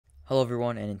Hello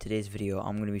everyone, and in today's video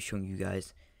I'm going to be showing you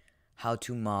guys how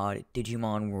to mod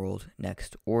Digimon World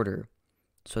Next Order.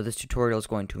 So this tutorial is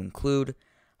going to include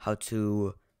how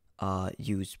to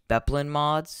use Bepln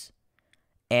mods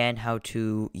and how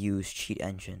to use cheat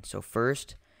engine. So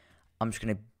first, I'm just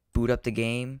going to boot up the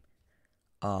game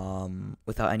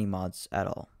without any mods at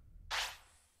all.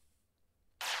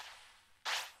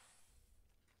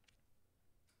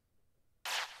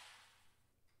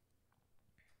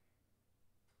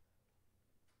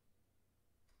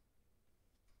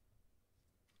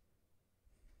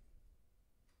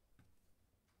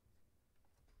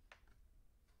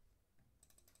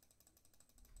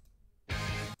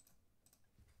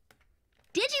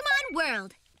 Digimon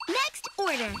World, next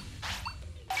order.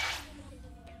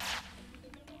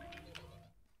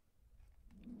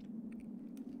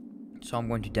 So I'm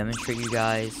going to demonstrate you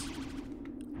guys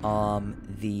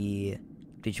the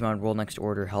Digimon World Next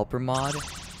Order helper mod.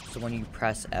 So when you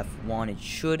press F1, it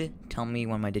should tell me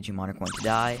when my Digimon are going to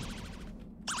die.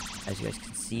 As you guys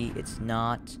can see, it's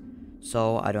not,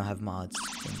 so I don't have mods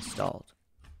installed.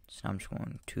 So now I'm just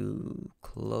going to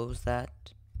close that.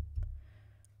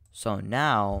 So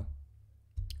now,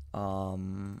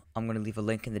 I'm going to leave a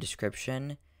link in the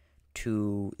description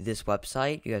to this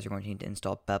website. You guys are going to need to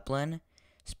install Bepln.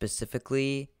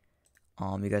 Specifically,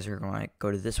 you guys are going to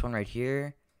go to this one right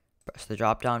here, press the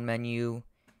drop down menu,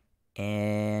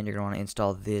 and you're going to want to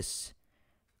install this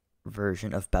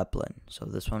version of Bepln. So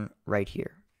this one right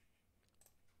here.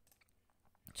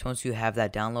 So once you have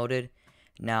that downloaded,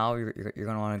 now you're going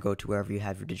to want to go to wherever you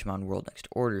have your Digimon World Next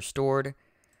Order stored.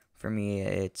 For me,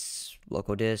 it's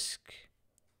local disk,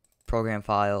 program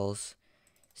files,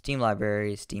 Steam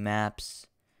library, Steam apps,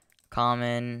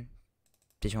 common,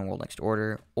 Digimon World Next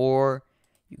Order, or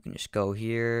you can just go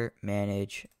here,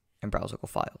 manage, and browse local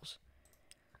files.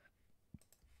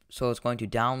 So it's going to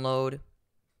download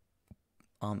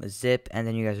a zip, and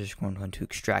then you guys are just going to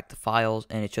extract the files,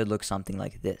 and it should look something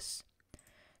like this.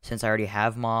 Since I already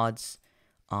have mods,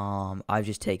 I've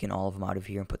just taken all of them out of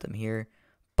here and put them here.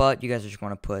 But you guys are just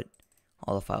going to put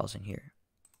all the files in here.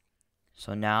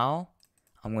 So now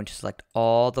I'm going to select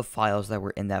all the files that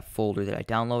were in that folder that I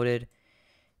downloaded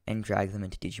and drag them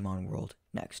into Digimon World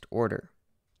Next Order.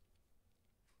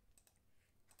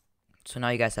 So now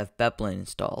you guys have Bepln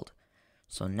installed.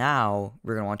 So now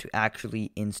we're going to want to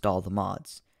actually install the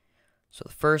mods. So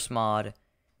the first mod,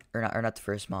 or not the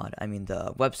first mod, I mean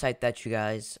the website that you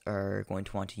guys are going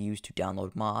to want to use to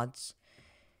download mods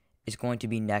is going to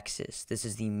be Nexus. This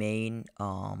is the main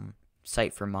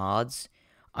site for mods.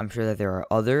 I'm sure that there are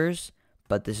others,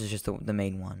 but this is just the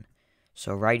main one.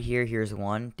 So right here, here's the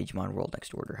one, Digimon World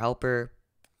Next Order Helper.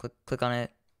 Click on it.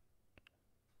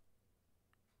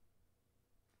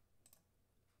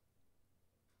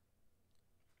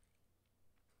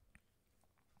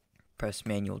 Press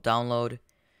manual download.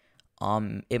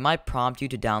 It might prompt you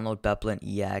to download Bepln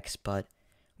EX, but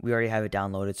we already have it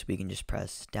downloaded, so we can just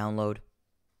press download.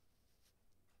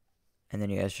 And then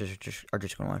you guys are just going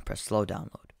to want to press slow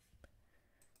download.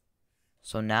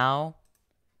 So now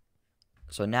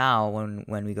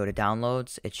when we go to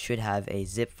downloads, it should have a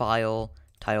zip file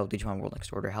titled Digimon World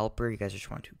Next Order Helper. You guys just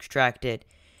want to extract it,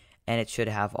 and it should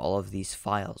have all of these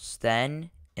files. Then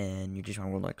in your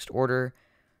Digimon World Next Order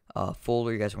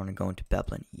folder, you guys want to go into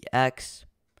Bepln EX,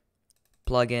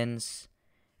 plugins,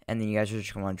 and then you guys are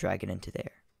just going to want to drag it into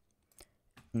there.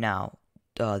 Now,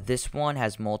 this one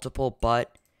has multiple,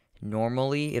 but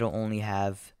normally it'll only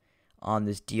have on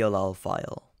this DLL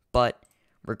file. But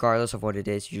regardless of what it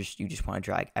is, you just want to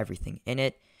drag everything in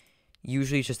it.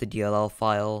 Usually it's just a DLL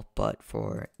file, but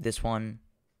for this one,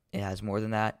 it has more than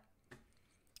that.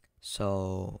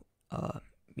 So,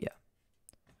 yeah.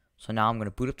 So now I'm going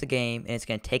to boot up the game, and it's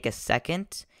going to take a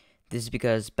second. This is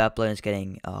because Bepln is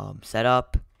getting set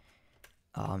up.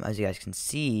 As you guys can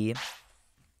see,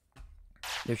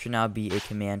 there should now be a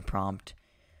command prompt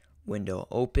window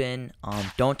open.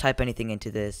 Don't type anything into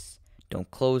this.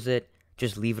 Don't close it.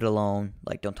 Just leave it alone.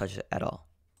 Like, don't touch it at all.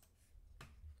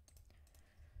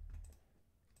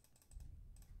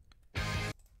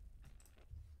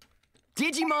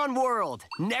 Digimon World,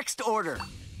 next order.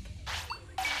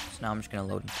 So now I'm just going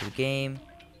to load into the game.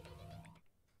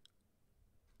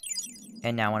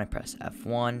 And now when I press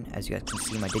F1, as you guys can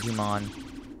see, my Digimon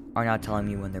are now telling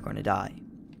me when they're going to die.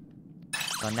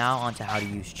 So now on to how to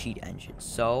use cheat engine.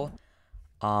 So,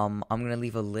 I'm going to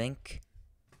leave a link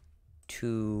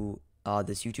to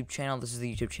this YouTube channel. This is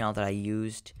the YouTube channel that I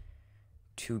used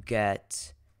to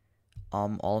get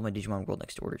all of my Digimon World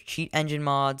Next Order cheat engine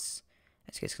mods.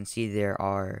 As you guys can see, there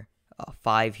are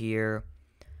 5 here.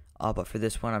 But for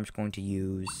this one, I'm just going to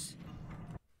use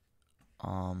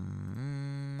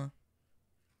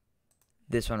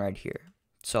this one right here.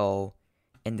 So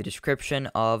in the description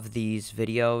of these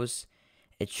videos,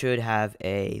 it should have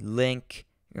a link.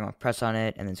 You're going to press on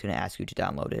it, and then it's going to ask you to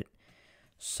download it.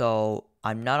 So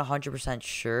I'm not 100%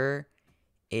 sure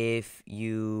if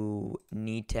you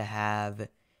need to have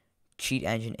Cheat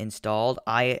Engine installed.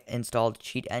 I installed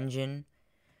Cheat Engine,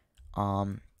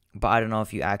 but I don't know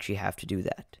if you actually have to do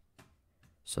that.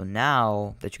 So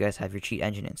now that you guys have your Cheat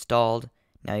Engine installed,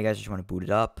 now you guys just want to boot it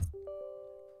up.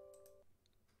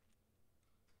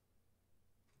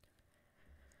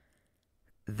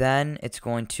 Then it's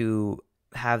going to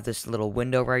have this little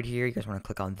window right here. You guys want to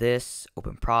click on this,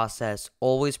 open process.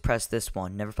 Always press this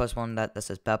one. Never press one that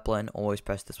says Bepln. Always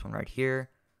press this one right here.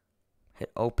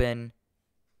 Hit open.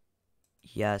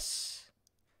 Yes.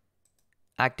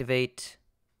 Activate.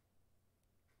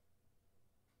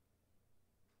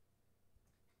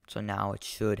 So now it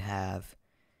should have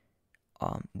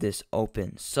this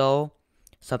open. So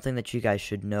something that you guys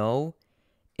should know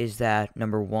is that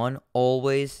number one,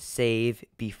 always save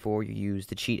before you use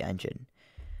the cheat engine.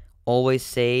 Always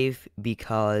save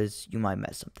because you might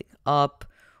mess something up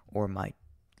or might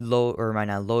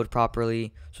not load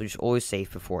properly. So just always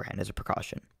save beforehand as a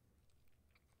precaution.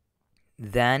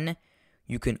 Then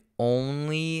you can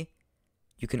only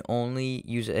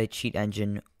use a cheat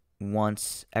engine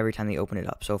once every time they open it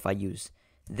up. So if I use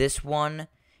this one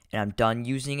and I'm done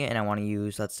using it and I want to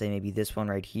use, let's say maybe this one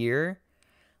right here,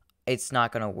 it's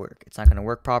not going to work. It's not going to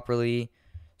work properly.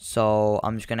 So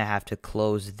I'm just going to have to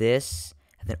close this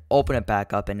and then open it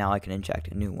back up, and now I can inject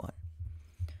a new one.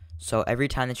 So every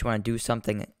time that you want to do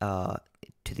something to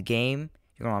the game,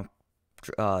 you're going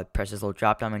to press this little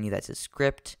drop down menu that says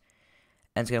script,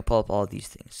 and it's going to pull up all of these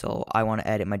things. So I want to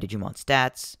edit my Digimon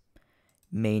stats,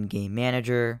 main game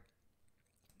manager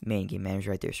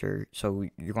right there, sir. So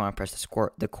you're going to press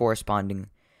the corresponding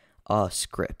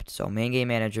script. So main game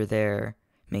manager there,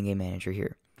 main game manager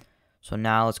here. So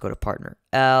now let's go to partner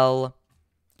L.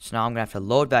 So now I'm going to have to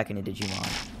load back into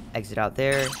Digimon, exit out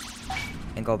there,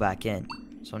 and go back in.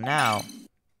 So now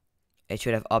it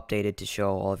should have updated to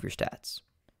show all of your stats.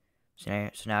 So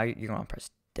now you're going to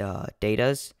press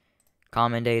datas,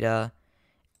 common data,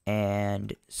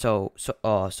 and so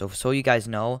you guys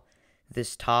know,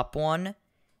 this top one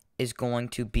is going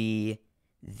to be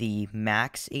the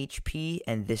max HP,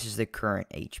 and this is the current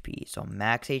HP. So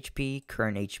max HP,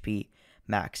 current HP,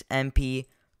 max MP,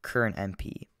 current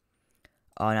MP.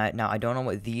 Now I don't know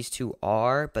what these two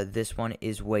are, but this one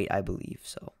is weight, I believe.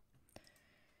 So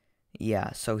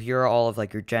yeah, so here are all of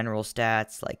like your general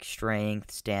stats, like strength,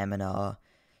 stamina,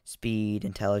 speed,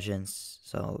 intelligence.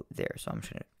 So there. So I'm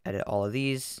just gonna edit all of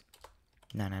these.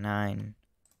 999.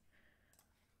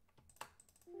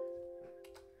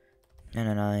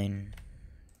 999.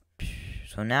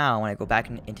 So now when I go back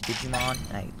into Digimon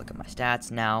and I look at my stats,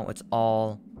 now it's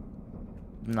all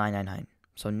 999.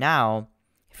 So now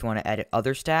if you want to edit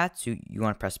other stats, you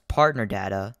want to press partner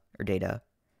data,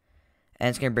 and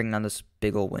it's going to bring down this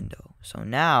big old window. So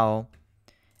now,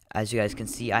 as you guys can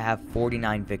see, I have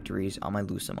 49 victories on my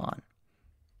Lucemon.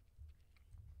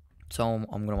 So I'm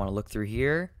going to want to look through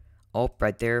here. Oh,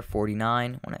 right there,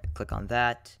 49. I want to click on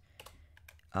that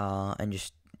and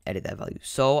just edit that value.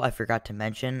 So I forgot to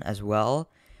mention as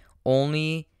well,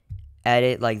 only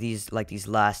edit like these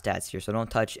last stats here. So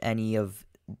don't touch any of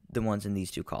the ones in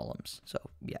these two columns. So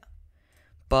yeah,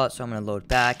 so I'm gonna load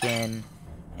back in,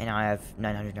 and I have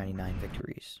 999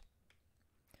 victories.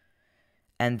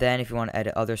 And then if you want to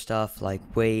edit other stuff like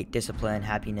weight, discipline,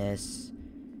 happiness,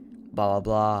 blah blah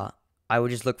blah, I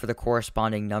would just look for the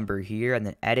corresponding number here and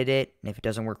then edit it, and if it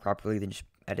doesn't work properly, then just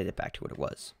edit it back to what it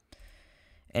was.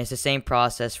 And it's the same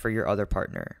process for your other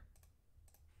partner.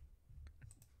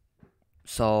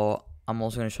 So I'm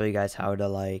also going to show you guys how to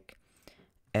like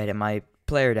edit my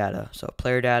player data. So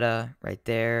player data right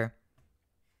there.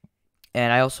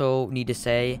 And I also need to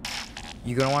say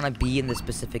you're going to want to be in the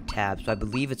specific tabs. So I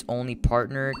believe it's only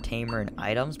partner, tamer, and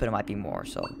items, but it might be more.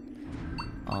 So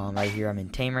right here I'm in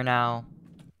tamer now.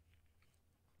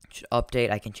 Should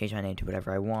update. I can change my name to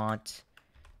whatever I want.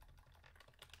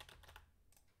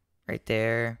 Right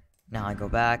there. Now I go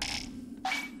back,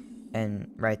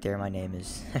 and right there my name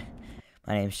is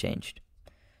my name's changed.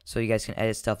 So you guys can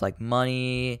edit stuff like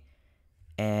money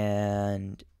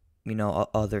and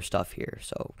other stuff here.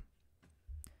 So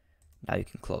now you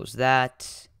can close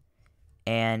that,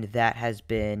 and that has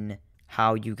been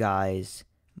how you guys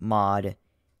mod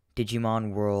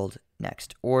Digimon World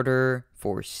Next Order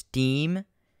for Steam.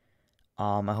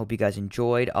 I hope you guys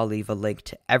enjoyed. I'll leave a link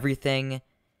to everything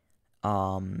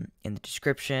in the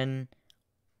description.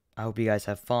 I hope you guys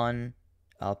have fun.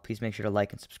 Please make sure to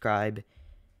like and subscribe,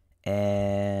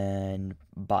 and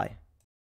bye.